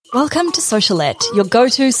Welcome to Socialette, your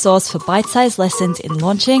go-to source for bite-sized lessons in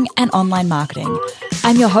launching and online marketing.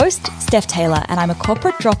 I'm your host, Steph Taylor, and I'm a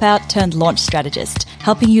corporate dropout turned launch strategist,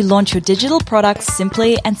 helping you launch your digital products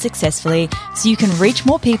simply and successfully so you can reach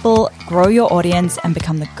more people, grow your audience, and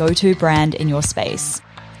become the go-to brand in your space.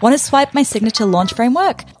 Want to swipe my signature launch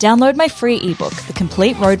framework? Download my free ebook, The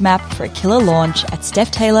Complete Roadmap for a Killer Launch at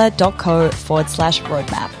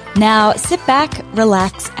stephtaylor.co/roadmap. Now, sit back,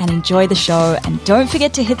 relax, and enjoy the show. And don't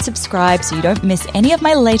forget to hit subscribe so you don't miss any of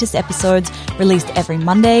my latest episodes released every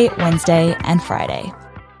Monday, Wednesday, and Friday.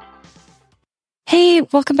 Hey,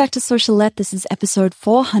 welcome back to Socialette. This is episode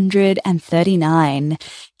 439.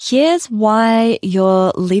 Here's why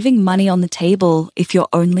you're leaving money on the table if you're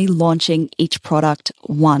only launching each product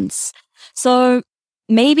once. So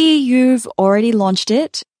maybe you've already launched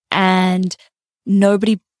it and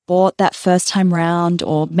nobody bought that first time round,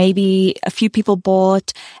 or maybe a few people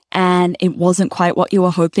bought and it wasn't quite what you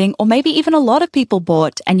were hoping, or maybe even a lot of people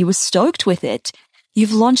bought and you were stoked with it.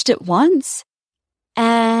 You've launched it once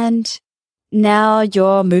and now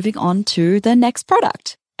you're moving on to the next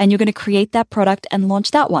product and you're going to create that product and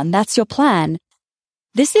launch that one. That's your plan.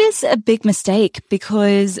 This is a big mistake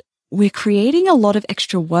because we're creating a lot of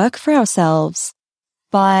extra work for ourselves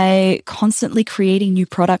by constantly creating new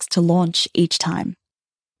products to launch each time.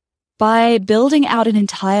 By building out an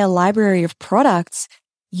entire library of products,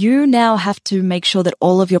 you now have to make sure that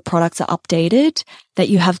all of your products are updated, that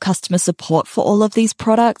you have customer support for all of these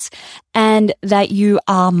products, and that you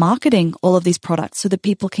are marketing all of these products so that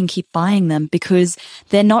people can keep buying them, because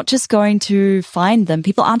they're not just going to find them.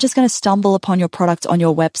 People aren't just going to stumble upon your products on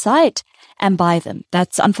your website and buy them.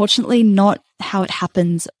 That's unfortunately not how it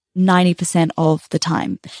happens 90% of the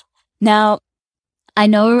time. Now, I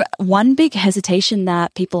know one big hesitation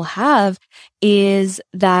that people have is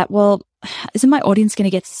that, well, isn't my audience going to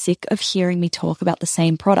get sick of hearing me talk about the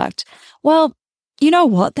same product? Well, you know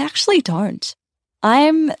what? They actually don't.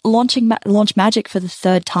 I'm launching Launch Magic for the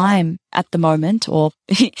third time at the moment, or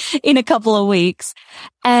in a couple of weeks.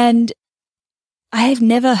 And I've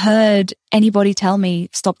never heard anybody tell me,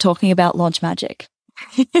 stop talking about Launch Magic.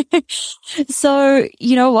 So,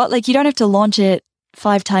 you know what? Like, you don't have to launch it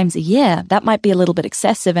 5 times a year. That might be a little bit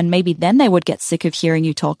excessive, and maybe then they would get sick of hearing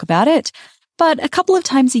you talk about it. But a couple of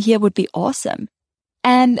times a year would be awesome.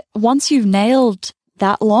 And once you've nailed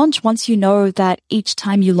that launch, once you know that each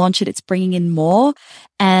time you launch it, it's bringing in more,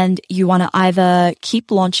 and you want to either keep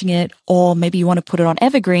launching it or maybe you want to put it on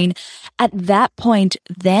evergreen, at that point,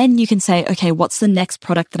 then you can say, okay, what's the next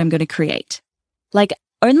product that I'm going to create? Like,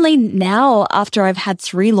 only now, after I've had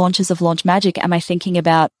 3 launches of Launch Magic, am I thinking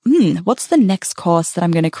about, what's the next course that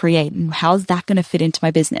I'm going to create and how's that going to fit into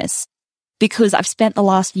my business? Because I've spent the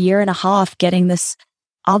last year and a half getting this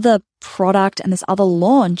other product and this other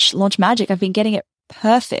Launch Magic. I've been getting it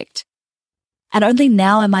perfect. And only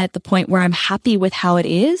now am I at the point where I'm happy with how it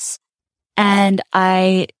is and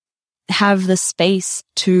I have the space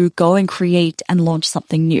to go and create and launch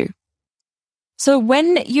something new. So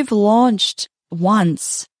when you've launched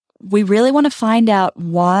once, we really want to find out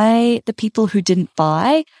why the people who didn't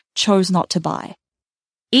buy chose not to buy.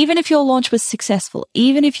 Even if your launch was successful,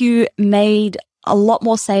 even if you made a lot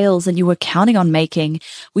more sales than you were counting on making,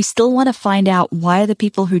 we still want to find out why the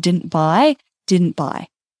people who didn't buy.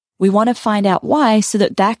 We want to find out why so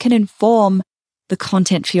that that can inform the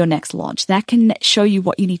content for your next launch. That can show you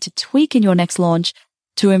what you need to tweak in your next launch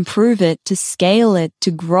to improve it, to scale it, to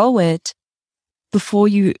grow it before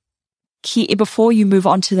you move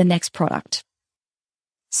on to the next product.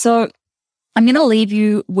 So I'm going to leave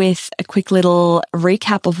you with a quick little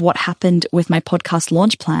recap of what happened with my podcast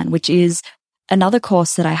launch plan, which is another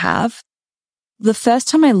course that I have. The first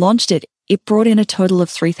time I launched it, it brought in a total of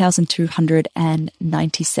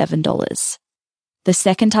 $3,297. The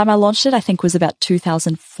second time I launched it, I think was about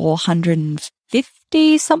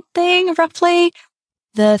 $2,450 something roughly.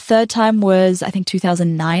 The third time was, I think,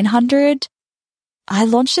 $2,900. I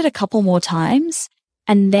launched it a couple more times,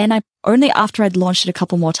 and then only after I'd launched it a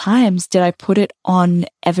couple more times did I put it on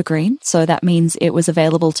evergreen. So that means it was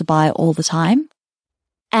available to buy all the time.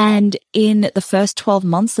 And in the first 12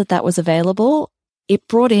 months that was available, it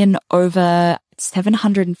brought in over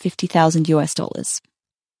 $750,000 US.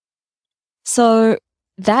 So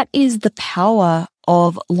that is the power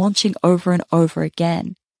of launching over and over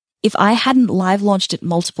again. If I hadn't live launched it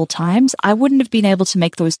multiple times, I wouldn't have been able to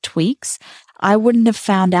make those tweaks. I wouldn't have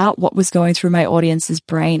found out what was going through my audience's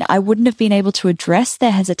brain. I wouldn't have been able to address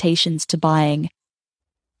their hesitations to buying.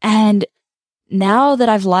 And now that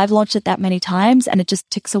I've live launched it that many times and it just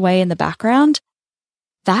ticks away in the background,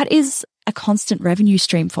 that is a constant revenue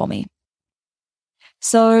stream for me.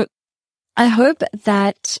 So I hope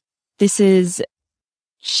that this has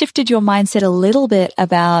shifted your mindset a little bit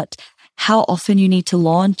about how often you need to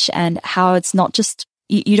launch and how it's not just,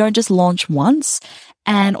 you don't just launch once.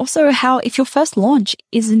 And also how if your first launch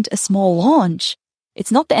isn't a small launch,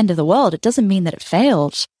 it's not the end of the world. It doesn't mean that it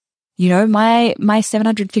failed. You know, my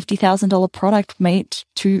 $750,000 product made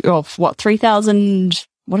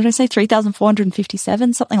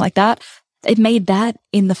 $3,457, something like that. It made that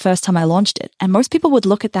in the first time I launched it. And most people would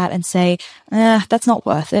look at that and say, that's not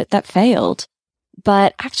worth it. That failed.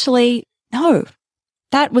 But actually, no,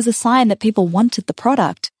 that was a sign that people wanted the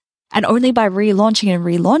product. And only by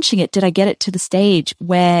relaunching it did I get it to the stage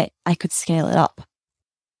where I could scale it up.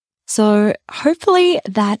 So hopefully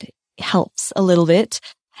that helps a little bit.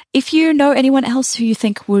 If you know anyone else who you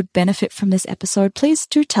think would benefit from this episode, please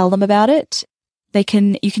do tell them about it. You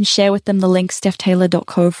can share with them the link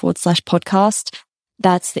stephtaylor.co/podcast.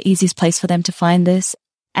 That's the easiest place for them to find this.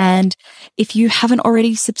 And if you haven't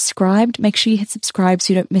already subscribed, make sure you hit subscribe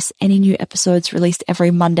so you don't miss any new episodes released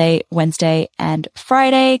every Monday, Wednesday, and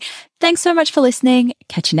Friday. Thanks so much for listening.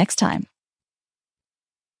 Catch you next time.